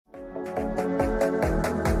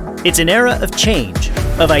It's an era of change,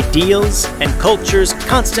 of ideals and cultures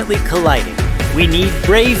constantly colliding. We need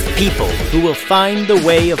brave people who will find the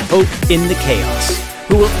way of hope in the chaos,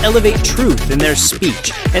 who will elevate truth in their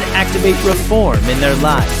speech and activate reform in their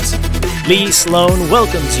lives. Lee Sloan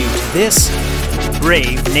welcomes you to this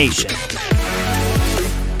Brave Nation.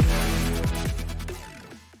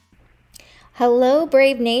 Hello,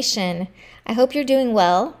 Brave Nation. I hope you're doing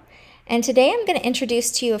well. And today I'm going to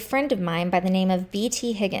introduce to you a friend of mine by the name of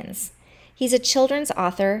B.T. Higgins. He's a children's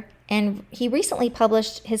author, and he recently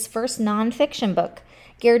published his first nonfiction book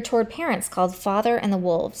geared toward parents called Father and the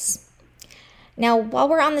Wolves. Now, while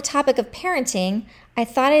we're on the topic of parenting, I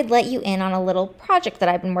thought I'd let you in on a little project that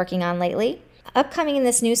I've been working on lately. Upcoming in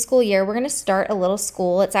this new school year, we're going to start a little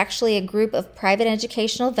school. It's actually a group of private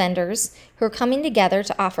educational vendors who are coming together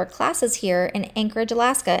to offer classes here in Anchorage,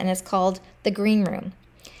 Alaska, and it's called The Green Room.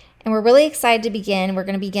 And we're really excited to begin. We're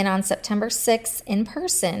going to begin on September 6th in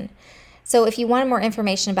person. So if you want more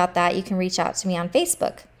information about that, you can reach out to me on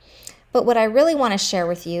Facebook. But what I really want to share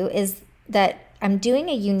with you is that I'm doing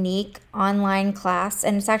a unique online class,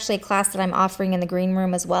 and it's actually a class that I'm offering in the Green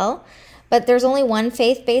Room as well. But there's only one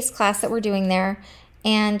faith-based class that we're doing there,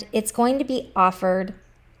 and it's going to be offered,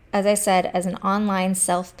 as I said, as an online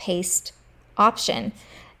self-paced option.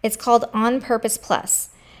 It's called On Purpose Plus.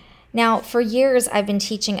 Now, for years, I've been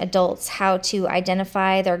teaching adults how to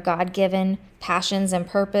identify their God-given passions and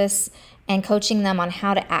purpose and coaching them on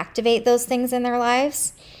how to activate those things in their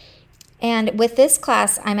lives. And with this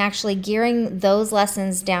class, I'm actually gearing those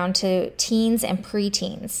lessons down to teens and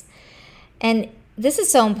preteens. And this is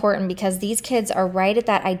so important because these kids are right at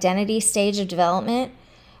that identity stage of development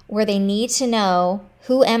where they need to know,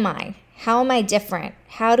 who am I? How am I different?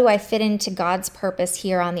 How do I fit into God's purpose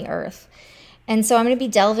here on the earth? And so I'm going to be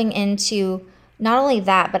delving into not only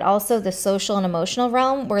that, but also the social and emotional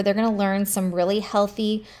realm where they're going to learn some really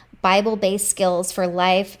healthy Bible-based skills for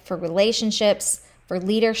life, for relationships, for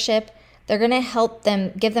leadership. They're going to help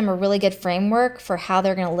them, give them a really good framework for how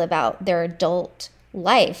they're going to live out their adult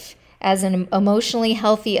life as an emotionally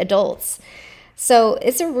healthy adults. So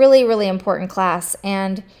it's a really, really important class.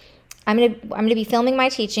 And I'm going to be filming my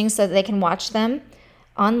teachings so that they can watch them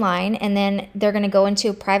online, and then they're going to go into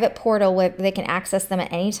a private portal where they can access them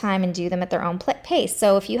at any time and do them at their own pace.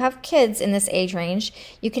 So if you have kids in this age range,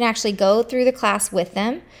 you can actually go through the class with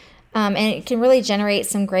them, and it can really generate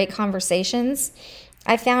some great conversations.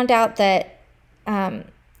 I found out that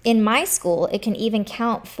in my school, it can even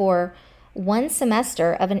count for one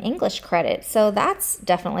semester of an English credit. So that's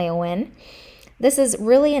definitely a win. This is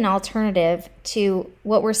really an alternative to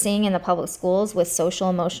what we're seeing in the public schools with social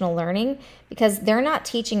emotional learning because they're not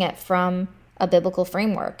teaching it from a biblical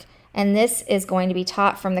framework. And this is going to be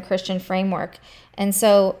taught from the Christian framework. And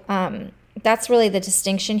so that's really the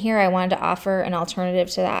distinction here. I wanted to offer an alternative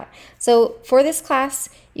to that. So for this class,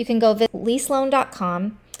 you can go visit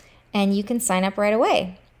leesloan.com and you can sign up right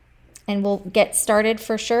away. And we'll get started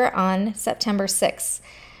for sure on September 6th.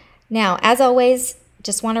 Now, as always,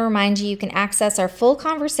 just want to remind you, you can access our full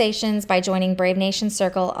conversations by joining Brave Nation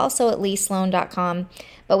Circle, also at leesloan.com.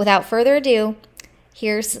 But without further ado,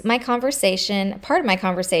 here's my conversation, part of my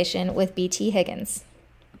conversation with B.T. Higgins.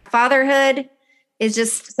 Fatherhood is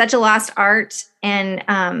just such a lost art, and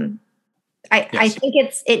I think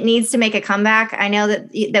it needs to make a comeback. I know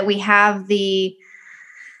that we have the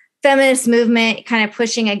feminist movement kind of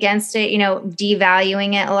pushing against it,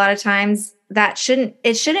 devaluing it a lot of times.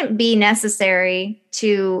 It shouldn't be necessary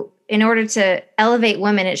in order to elevate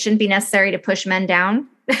women, it shouldn't be necessary to push men down.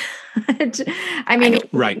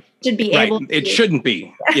 Right. Should be right. able to. It shouldn't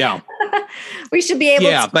be. Yeah. We should be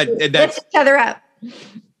able to lift each other up.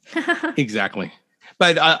 Exactly.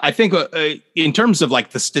 But I think in terms of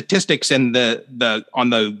like the statistics and the on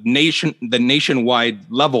the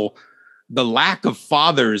nationwide level, the lack of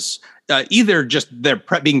fathers, either just they're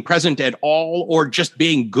being present at all or just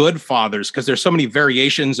being good fathers, because there's so many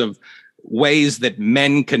variations of ways that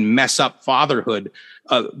men can mess up fatherhood.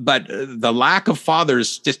 But the lack of fathers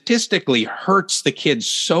statistically hurts the kids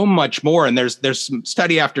so much more. And there's some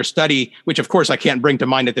study after study, which of course I can't bring to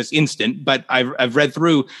mind at this instant, but I've read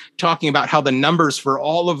through talking about how the numbers for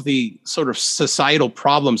all of the sort of societal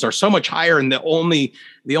problems are so much higher. And the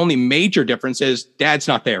only major difference is dad's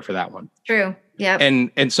not there for that one. True. Yeah.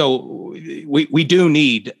 And so we do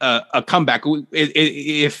need a comeback.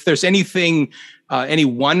 If there's anything, any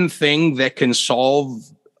one thing that can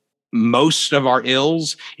solve most of our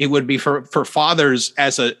ills, it would be for fathers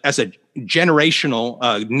as a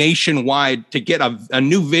generational, nationwide, to get a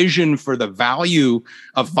new vision for the value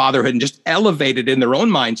of fatherhood and just elevate it in their own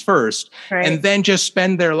minds first, right. And then just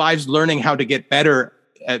spend their lives learning how to get better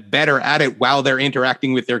better at it while they're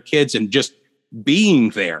interacting with their kids and just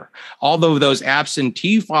being there. Although those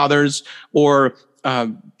absentee fathers or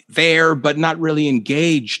there but not really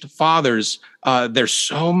engaged fathers, there's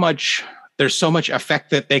so much effect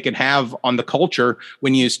that they can have on the culture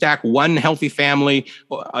when you stack one healthy family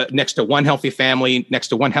next to one healthy family next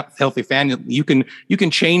to one healthy family. You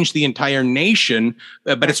can change the entire nation,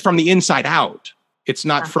 but it's from the inside out. It's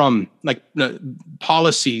not from like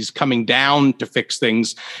policies coming down to fix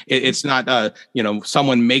things. It's not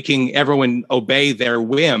someone making everyone obey their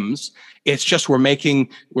whims. It's just we're making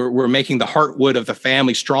the heartwood of the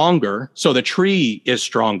family stronger, so the tree is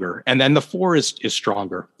stronger, and then the forest is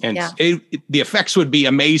stronger. And the effects would be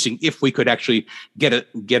amazing if we could actually get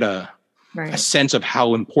a sense of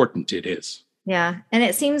how important it is. Yeah, and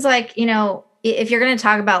it seems like if you're going to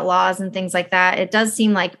talk about laws and things like that, it does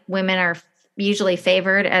seem like women are usually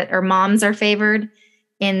favored or moms are favored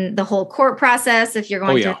in the whole court process if you're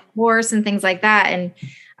going to divorce and things like that. And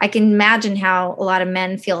I can imagine how a lot of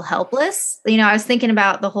men feel helpless. I was thinking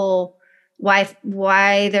about the whole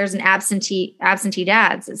why there's an absentee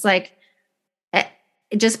dads. It's like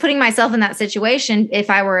just putting myself in that situation.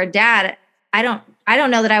 If I were a dad, I don't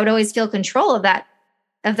know that I would always feel control of that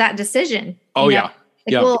decision.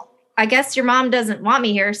 Well, I guess your mom doesn't want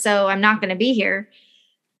me here, so I'm not going to be here.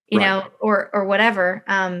 Or whatever.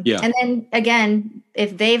 And then again,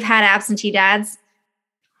 if they've had absentee dads,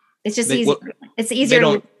 it's just easy. It's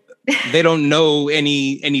easier. They don't know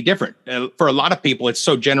any different. For a lot of people, it's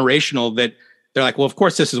so generational that they're like, well, of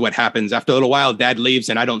course, this is what happens. After a little while, dad leaves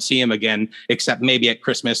and I don't see him again, except maybe at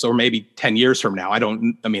Christmas or maybe 10 years from now. I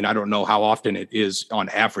don't know how often it is on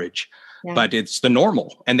average, but it's the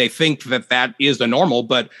normal. And they think that is the normal.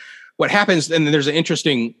 But what happens, and there's an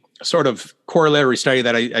interesting sort of corollary study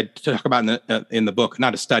that I talk about in the book,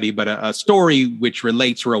 not a study, but a story which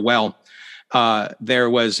relates real well.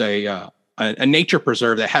 There was a nature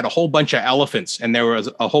preserve that had a whole bunch of elephants, and there was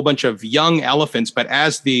a whole bunch of young elephants. But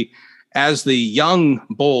as the young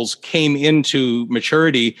bulls came into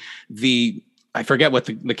maturity, I forget what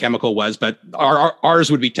the chemical was, but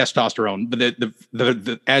ours would be testosterone.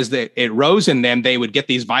 But as it rose in them, they would get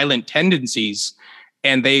these violent tendencies.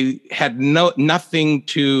 And they had no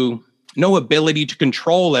ability to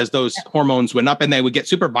control as those hormones went up, and they would get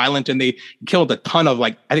super violent, and they killed a ton of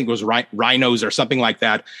I think it was rhinos or something like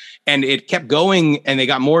that. And it kept going, and they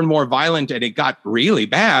got more and more violent, and it got really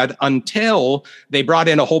bad until they brought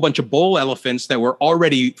in a whole bunch of bull elephants that were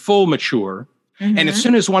already full mature. Mm-hmm. And as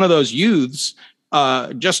soon as one of those youths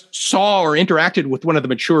just saw or interacted with one of the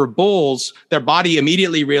mature bulls, their body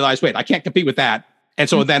immediately realized, wait, I can't compete with that. And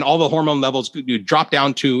so then all the hormone levels drop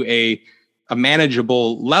down to a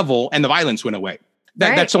manageable level, and the violence went away.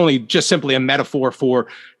 That's only just simply a metaphor for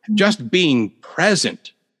just being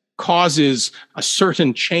present causes a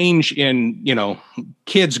certain change in,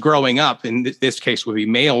 kids growing up. In this case would be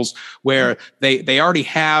males, where they already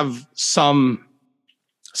have some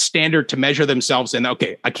standard to measure themselves. And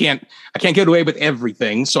okay, I can't get away with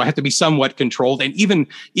everything, so I have to be somewhat controlled. And even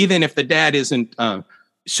if the dad isn't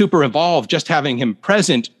super involved, just having him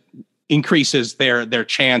present increases their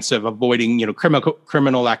chance of avoiding,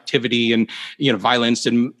 criminal activity and, violence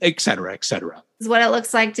and et cetera, et cetera. This is what it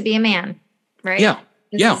looks like to be a man, right? Yeah.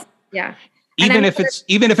 Even if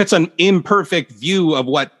it's an imperfect view of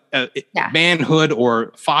what manhood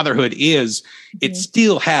or fatherhood is, it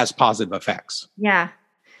still has positive effects. Yeah.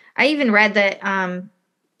 I even read that,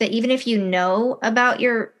 that even if you know about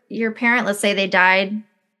your parent, let's say they died,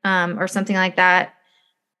 or something like that,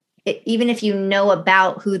 even if you know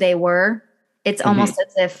about who they were, it's almost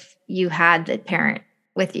as if you had the parent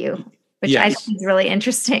with you, which I think is really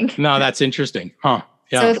interesting. No, that's interesting. Huh.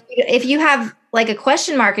 Yeah. So if you have like a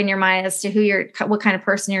question mark in your mind as to what kind of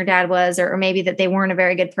person your dad was, or maybe that they weren't a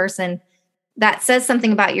very good person, that says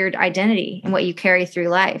something about your identity and what you carry through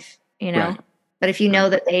life, Right. But if you know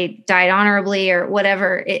that they died honorably or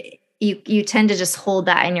whatever, you tend to just hold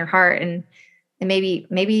that in your heart, and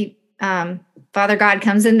maybe Father God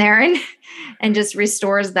comes in there and just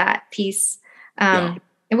restores that peace. And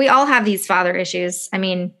we all have these father issues. I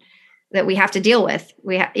mean, that we have to deal with.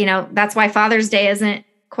 That's why Father's Day isn't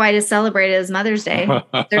quite as celebrated as Mother's Day.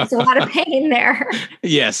 There's a lot of pain there.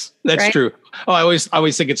 Yes, that's true. Oh, I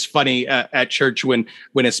always think it's funny at church when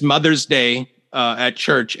it's Mother's Day at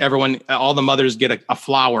church, all the mothers get a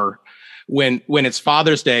flower when it's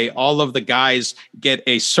Father's Day, all of the guys get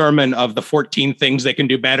a sermon of the 14 things they can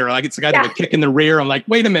do better. Like it's kind of a kick in the rear. I'm like,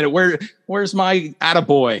 wait a minute, where's my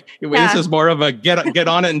attaboy? This is more of a get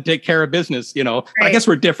on it and take care of business, Right. I guess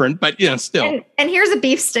we're different, but still. And here's a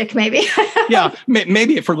beef stick, maybe. Yeah,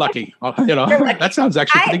 maybe if we're lucky, that sounds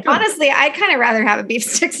actually pretty good. Honestly, I'd kind of rather have a beef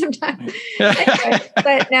stick sometimes.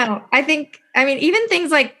 But no, even things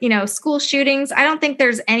like, school shootings, I don't think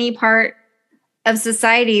there's any part of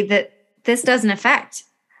society that this doesn't affect.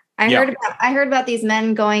 I heard about these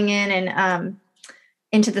men going in and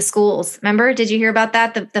into the schools. Remember? Did you hear about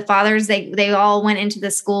that? The fathers, they all went into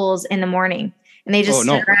the schools in the morning and they just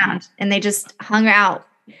stood around and they just hung out.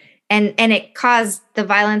 And it caused the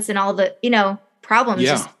violence and all the, problems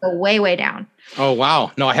just go way, way down. Oh,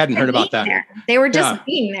 wow. No, I hadn't heard about that. They were just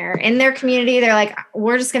being there in their community. They're like,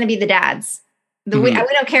 we're just going to be the dads. We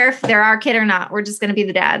don't care if they're our kid or not. We're just going to be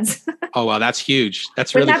the dads. Oh, wow. That's huge.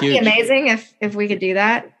 That's really huge. Wouldn't that be amazing if we could do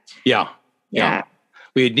that? Yeah.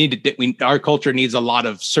 We need to. Our culture needs a lot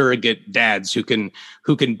of surrogate dads who can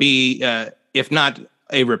be, if not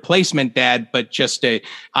a replacement dad, but just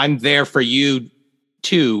I'm there for you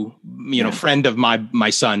too. Friend of my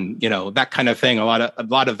son. That kind of thing. A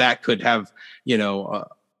lot of that could have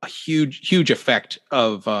a huge effect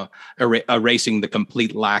of erasing the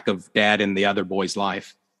complete lack of dad in the other boy's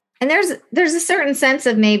life. And there's a certain sense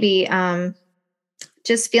of maybe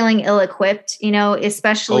just feeling ill-equipped,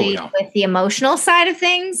 especially with the emotional side of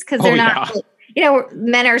things, because they're not,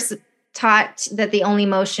 men are taught that the only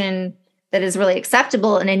emotion that is really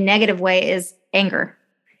acceptable in a negative way is anger,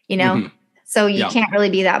 so you can't really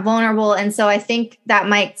be that vulnerable. And so I think that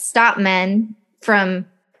might stop men from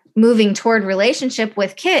moving toward relationship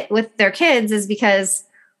with their kids, is because,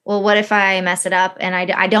 well, what if I mess it up and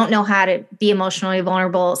I don't know how to be emotionally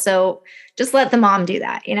vulnerable? So just let the mom do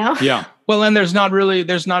that, Yeah. Well, and there's not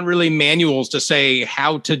really manuals to say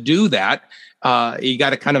how to do that. You got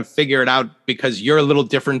to kind of figure it out because you're a little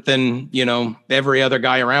different than, every other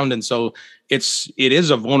guy around. And so it is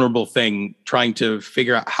a vulnerable thing trying to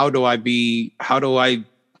figure out how do I be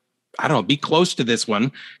close to this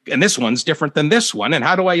one, and this one's different than this one, and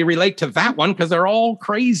how do I relate to that one, because they're all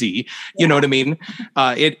crazy. You know what I mean?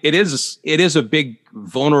 It is a big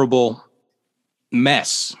vulnerable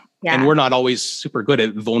mess, and we're not always super good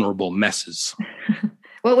at vulnerable messes.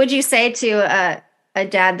 What would you say to a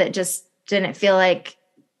dad that just didn't feel like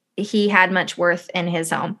he had much worth in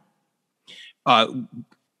his home?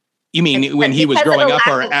 You mean when he was growing up,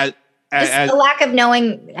 or as a lack of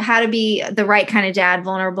knowing how to be the right kind of dad,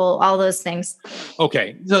 vulnerable, all those things?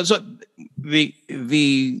 Okay. So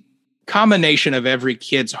the combination of every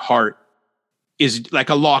kid's heart is like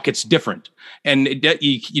a lock. It's different. And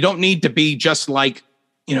you don't need to be just like,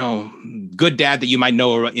 good dad that you might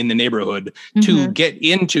know in the neighborhood to get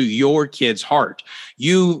into your kid's heart.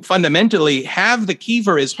 You fundamentally have the key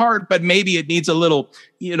for his heart, but maybe it needs a little,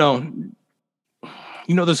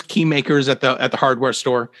 those key makers at the hardware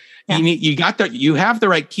store. Yeah. You have the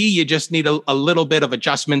right key. You just need a little bit of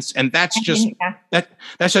adjustments, and that's just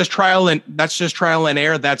trial and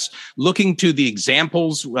error. That's looking to the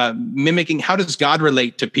examples, mimicking. How does God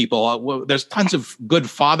relate to people? There's tons of good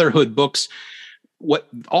fatherhood books.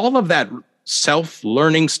 All of that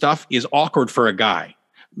self-learning stuff is awkward for a guy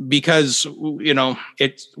because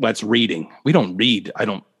it's reading. We don't read. I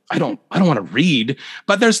don't want to read,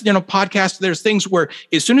 but there's, podcasts, there's things where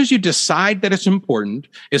as soon as you decide that it's important,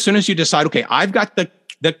 as soon as you decide, okay, I've got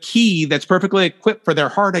the key that's perfectly equipped for their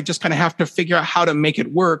heart, I just kind of have to figure out how to make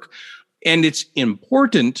it work. And it's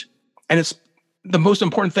important. And it's the most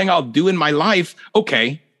important thing I'll do in my life.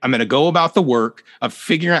 Okay, I'm going to go about the work of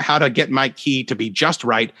figuring out how to get my key to be just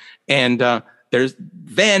right. And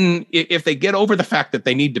if they get over the fact that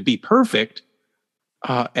they need to be perfect,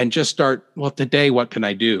 and just start, well, today, what can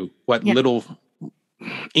I do? What little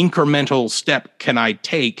incremental step can I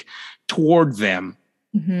take toward them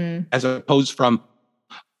as opposed from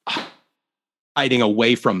hiding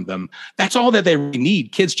away from them? That's all that they really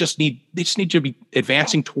need. Kids just need to be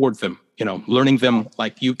advancing toward them, learning them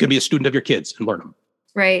like you can be a student of your kids and learn them.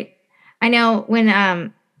 Right. I know when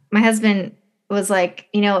my husband was like,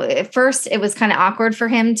 at first it was kind of awkward for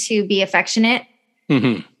him to be affectionate.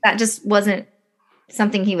 That just wasn't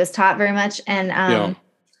something he was taught very much. And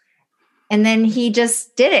then he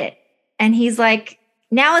just did it. And he's like,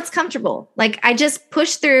 now it's comfortable. Like I just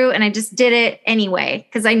pushed through and I just did it anyway.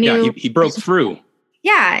 Cause I knew he broke through.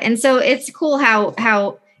 Yeah. And so it's cool how,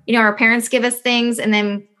 our parents give us things and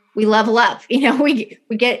then we level up. We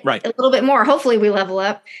get right. a little bit more. Hopefully we level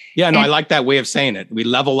up. Yeah, no, I like that way of saying it. We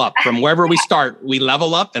level up from wherever we start. We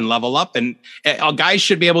level up and level up, and guys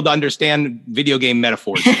should be able to understand video game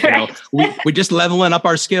metaphors. We're just leveling up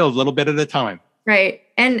our skills a little bit at a time. Right,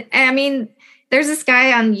 and I mean, there's this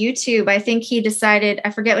guy on YouTube. I think he decided,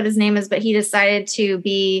 I forget what his name is, but he decided to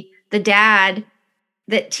be the dad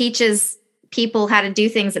that teaches people how to do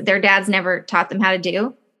things that their dads never taught them how to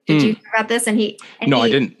do. Did you hear about this? And I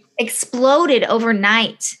didn't. Exploded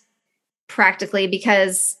overnight, practically,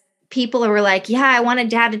 because people were like, yeah, I want a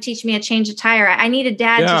dad to teach me how to change a tire. I need a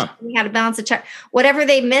dad to teach me how to balance a tire. Whatever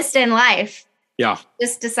they missed in life,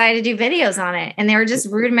 just decided to do videos on it. And they were just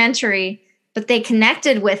rudimentary, but they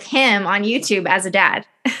connected with him on YouTube as a dad.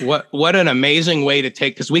 What an amazing way to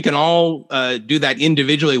take, because we can all do that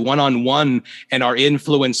individually, one-on-one, and our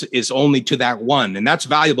influence is only to that one. And that's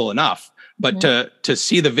valuable enough. But to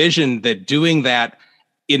see the vision that doing that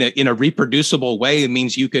in a reproducible way, it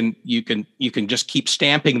means you can just keep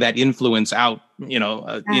stamping that influence out,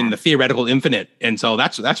 in the theoretical infinite. And so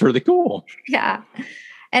that's really cool. Yeah.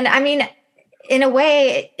 And I mean, in a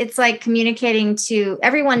way, it's like communicating to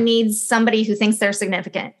everyone needs somebody who thinks they're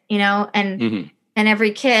significant, and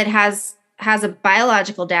every kid has a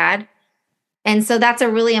biological dad. And so that's a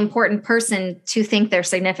really important person to think they're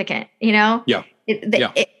significant, Yeah.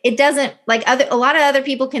 It doesn't, like, a lot of other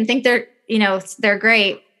people can think they're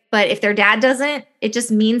great, but if their dad doesn't, it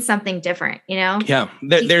just means something different, Yeah.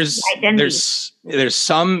 There's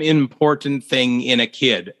some important thing in a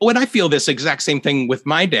kid. When I feel this exact same thing with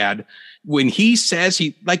my dad, when he says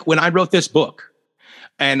when I wrote this book,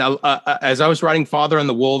 and as I was writing Father and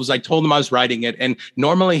the Wolves, I told him I was writing it. And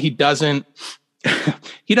normally he doesn't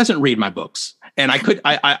read my books. And I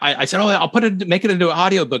said, I'll make it into an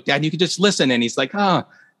audiobook, Dad. You could just listen. And he's like, yeah,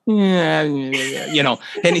 and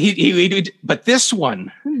he but this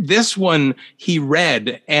one he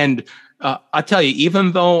read. And I'll tell you,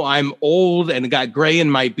 even though I'm old and got gray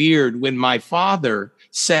in my beard, when my father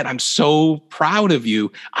said, I'm so proud of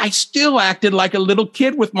you, I still acted like a little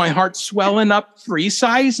kid with my heart swelling up 3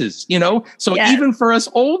 sizes, So even for us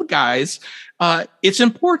old guys, it's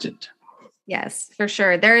important. Yes, for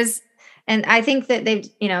sure. And I think that they've,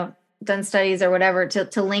 done studies or whatever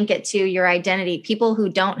to link it to your identity. People who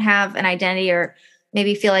don't have an identity or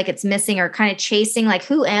maybe feel like it's missing or kind of chasing, like,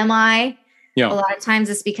 who am I? Yeah. A lot of times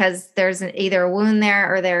it's because there's either a wound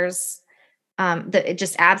there or there's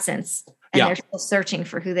just absence, and they're still searching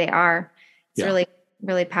for who they are. It's really,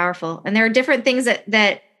 really powerful. And there are different things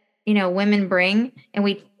that women bring, and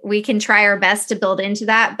we can try our best to build into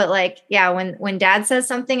that. But when Dad says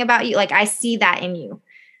something about you, like, I see that in you.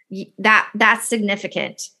 That's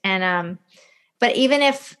significant. And but even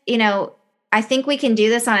if I think we can do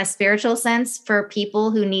this on a spiritual sense for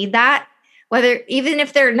people who need that, even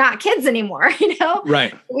if they're not kids anymore,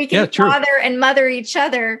 right? We can father and mother each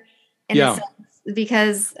other in a sense,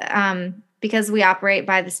 because we operate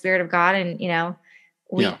by the Spirit of God, and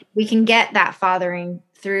we can get that fathering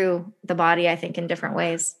through the body, I think, in different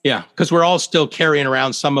ways. Yeah, because we're all still carrying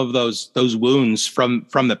around some of those wounds from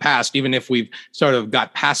the past, even if we've sort of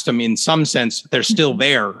got past them in some sense, they're still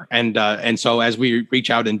there. And so as we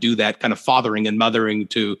reach out and do that kind of fathering and mothering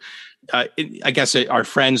to, I guess, our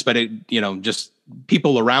friends, but just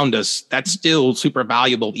people around us, that's still super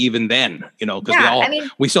valuable even then,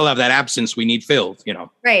 because we still have that absence we need filled,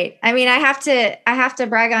 Right. I mean, I have to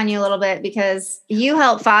brag on you a little bit, because you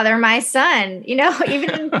helped father my son, even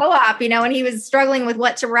in co-op, when he was struggling with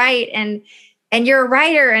what to write, and you're a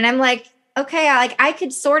writer, and I'm like, okay, I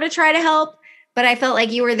could sort of try to help, but I felt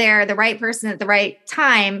like you were there, the right person at the right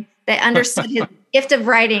time that understood his gift of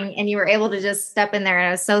writing, and you were able to just step in there. And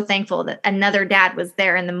I was so thankful that another dad was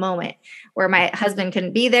there in the moment where my husband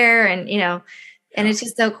couldn't be there. And, and it's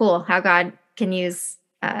just so cool how God can use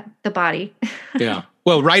the body. Yeah.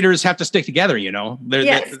 Well, writers have to stick together, we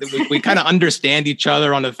kind of understand each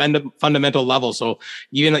other on a fundamental level. So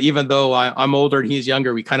even though I'm older and he's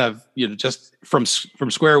younger, we kind of, just from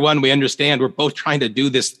square one, we understand we're both trying to do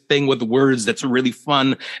this thing with words that's really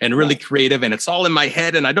fun and really creative. And it's all in my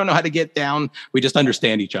head and I don't know how to get down. We just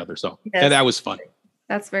understand each other. So that was fun.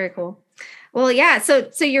 That's very cool. Well, yeah. So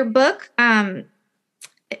your book, tell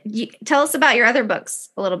us about your other books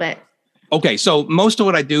a little bit. Okay, so most of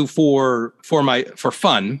what I do for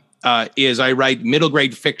fun is I write middle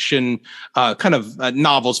grade fiction, kind of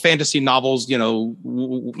novels, fantasy novels. Sometimes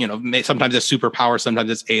it's superpower, sometimes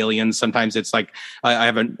it's aliens, sometimes it's like I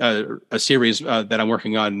have a series that I'm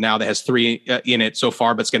working on now that has 3 in it so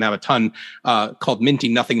far, but it's going to have a ton called Minty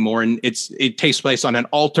Nothing More, and it takes place on an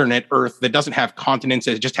alternate Earth that doesn't have continents;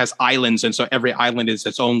 it just has islands, and so every island is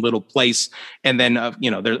its own little place. And then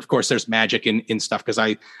of course there's magic in stuff, because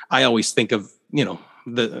I always think of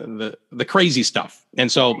the crazy stuff.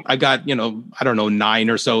 And so I got, I don't know, 9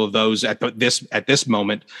 or so of those at this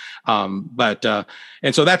moment. And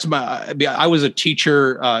so that's I was a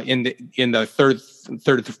teacher in the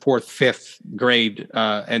third, fourth, fifth grade.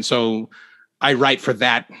 And so I write for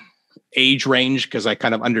that age range because I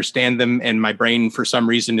kind of understand them, and my brain for some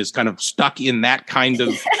reason is kind of stuck in that kind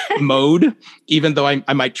of mode. Even though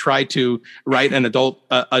I might try to write an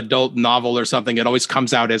adult novel or something, it always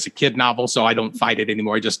comes out as a kid novel, so I don't fight it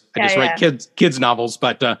anymore. I just write kids novels,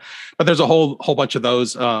 but there's a whole bunch of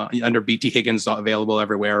those under BT Higgins available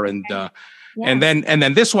everywhere. And and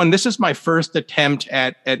then this is my first attempt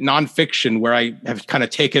at nonfiction, where I have kind of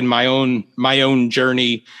taken my own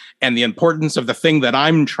journey and the importance of the thing that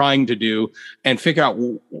I'm trying to do, and figure out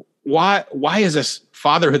why is this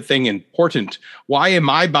fatherhood thing important? Why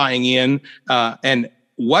am I buying in? And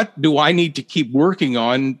what do I need to keep working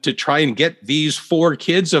on to try and get these 4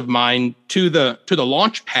 kids of mine to the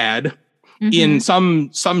launch pad in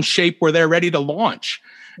some shape where they're ready to launch?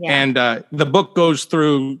 Yeah. And the book goes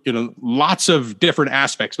through, lots of different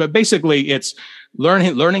aspects, but basically it's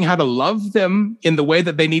learning how to love them in the way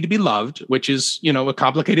that they need to be loved, which is, a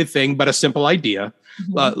complicated thing, but a simple idea.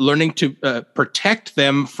 Learning to protect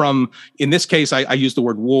them from, in this case, I use the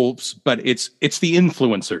word wolves, but it's the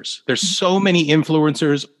influencers. There's so many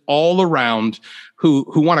influencers all around who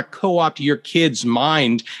want to co-opt your kid's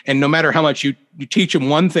mind, and no matter how much you teach them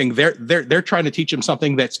one thing, they're trying to teach them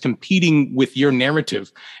something that's competing with your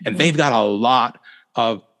narrative, and they've got a lot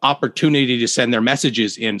of opportunity to send their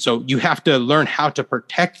messages in. So you have to learn how to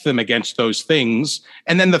protect them against those things.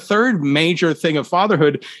 And then the third major thing of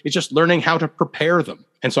fatherhood is just learning how to prepare them.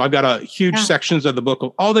 And so I've got a huge sections of the book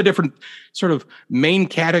of all the different sort of main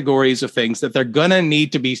categories of things that they're going to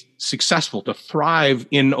need to be successful, to thrive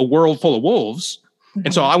in a world full of wolves.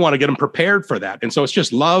 And so I want to get them prepared for that. And so it's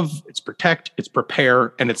just love, it's protect, it's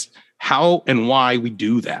prepare, and it's how and why we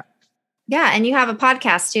do that. Yeah. And you have a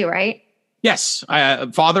podcast too, right? Yes.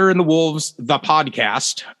 Father and the Wolves, the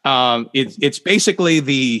podcast. It's basically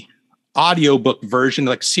the audiobook version,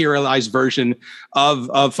 like serialized version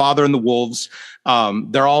of Father and the Wolves.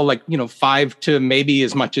 They're all like, 5 to maybe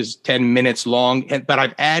as much as 10 minutes long. But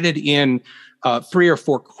I've added in 3 or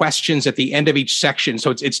 4 questions at the end of each section.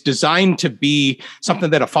 So it's designed to be something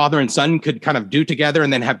that a father and son could kind of do together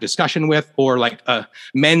and then have discussion with, or like a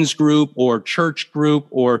men's group or church group,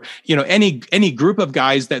 or, any group of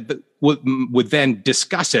guys that would then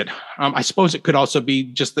discuss it. I suppose it could also be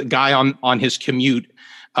just the guy on his commute.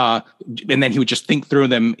 And then he would just think through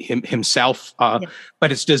them himself.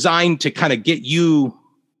 But it's designed to kind of get you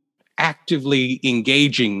actively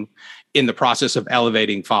engaging in the process of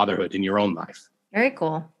elevating fatherhood in your own life. Very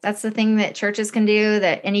cool. That's the thing that churches can do.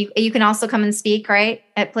 And you can also come and speak, right,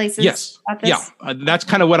 at places. Yes. Yeah. That's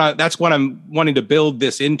kind of that's what I'm wanting to build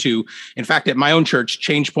this into. In fact, at my own church,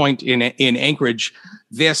 Change Point in Anchorage,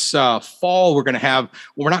 this fall we're going to have.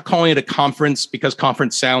 We're not calling it a conference because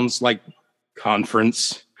conference sounds like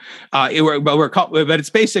conference. But it's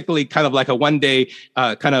basically kind of like a one-day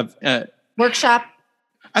kind of workshop.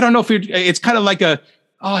 I don't know if it's kind of like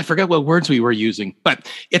I forget what words we were using, but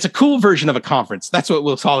it's a cool version of a conference. That's what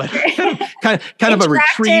we'll call it. kind of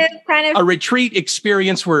a retreat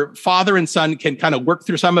experience where father and son can kind of work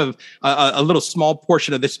through some of a little small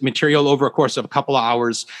portion of this material over a course of a couple of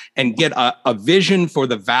hours and get a vision for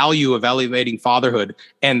the value of elevating fatherhood,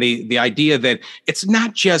 and the idea that it's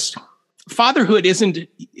not just fatherhood isn't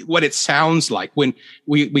what it sounds like. When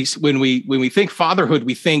we think fatherhood,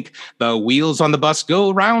 we think the wheels on the bus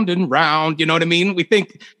go round and round. You know what I mean? We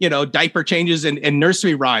think, diaper changes and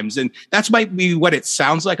nursery rhymes. And that's might be what it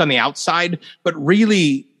sounds like on the outside. But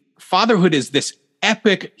really, fatherhood is this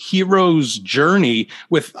epic hero's journey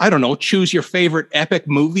with, choose your favorite epic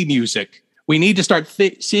movie music. We need to start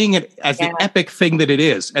seeing it as the epic thing that it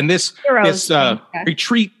is. And this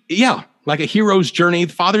retreat, like a hero's journey.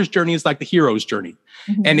 The father's journey is like the hero's journey.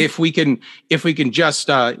 And if we can just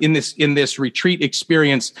in this retreat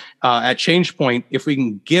experience at Change Point, if we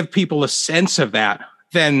can give people a sense of that,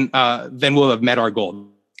 then we'll have met our goal.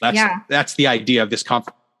 That's the idea of this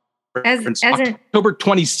conference. October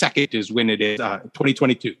 22nd is when it is,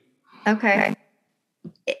 2022. Okay.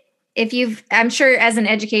 I'm sure as an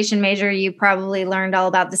education major, you probably learned all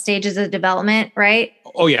about the stages of development, right?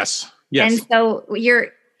 Oh, yes. Yes. And so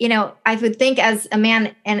I would think as a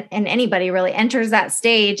man and anybody really enters that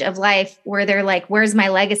stage of life where they're like, where's my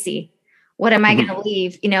legacy? What am I going to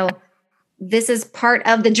leave? This is part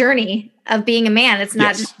of the journey of being a man. It's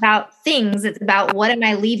not just about things. It's about what am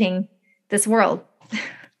I leaving this world?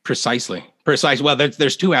 Precisely. Well,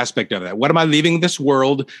 there's two aspects of that. What am I leaving this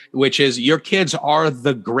world? Which is your kids are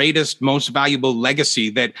the greatest, most valuable legacy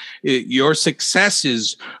that your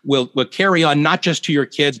successes will carry on, not just to your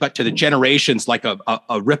kids, but to the generations, like a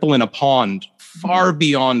ripple in a pond, far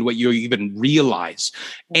beyond what you even realize.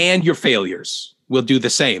 And your failures will do the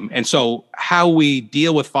same. And so how we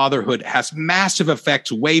deal with fatherhood has massive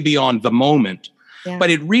effects way beyond the moment. Yeah. But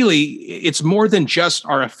it's more than just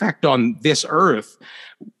our effect on this earth.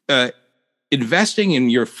 Investing in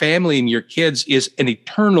your family and your kids is an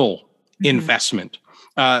eternal investment.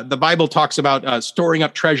 The Bible talks about storing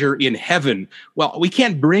up treasure in heaven. Well, we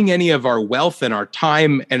can't bring any of our wealth and our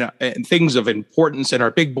time and things of importance and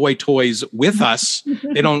our big boy toys with us.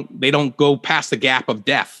 They don't go past the gap of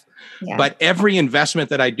death. Yeah. But every investment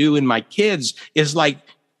that I do in my kids is like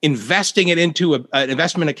investing it into an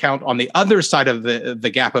investment account on the other side of the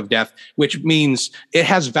gap of death, which means it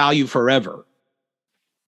has value forever.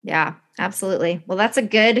 Yeah, absolutely. Well, that's a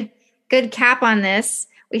good cap on this.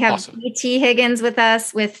 We have awesome. B.T. Higgins with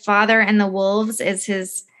us with Father and the Wolves is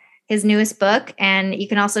his newest book. And you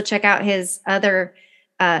can also check out his other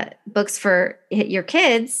books for your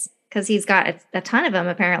kids, because he's got a ton of them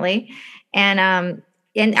apparently. And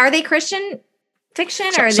are they Christian fiction?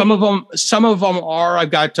 Or some of them are. I've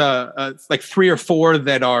got like 3 or 4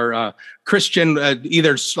 that are Christian,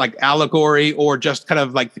 either like allegory or just kind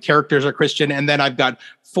of like the characters are Christian. And then I've got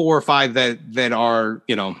 4 or 5 that are,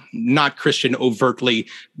 not Christian overtly,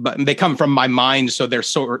 but they come from my mind. So they're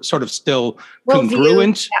sort of still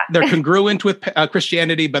congruent. Yeah. They're congruent with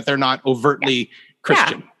Christianity, but they're not overtly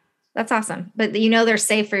Christian. Yeah. That's awesome. But they're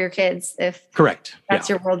safe for your kids if correct. That's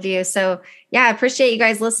your worldview. So I appreciate you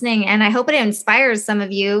guys listening. And I hope it inspires some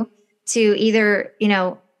of you to either,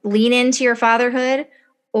 lean into your fatherhood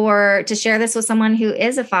or to share this with someone who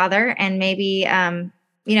is a father. And maybe,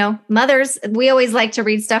 mothers, we always like to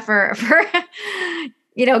read stuff for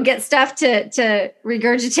get stuff to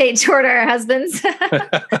regurgitate toward our husbands.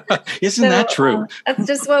 Isn't that true? That's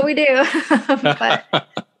just what we do.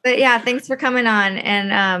 But yeah, thanks for coming on,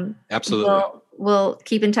 and absolutely, we'll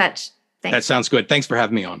keep in touch. Thanks. That sounds good. Thanks for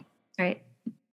having me on. All right.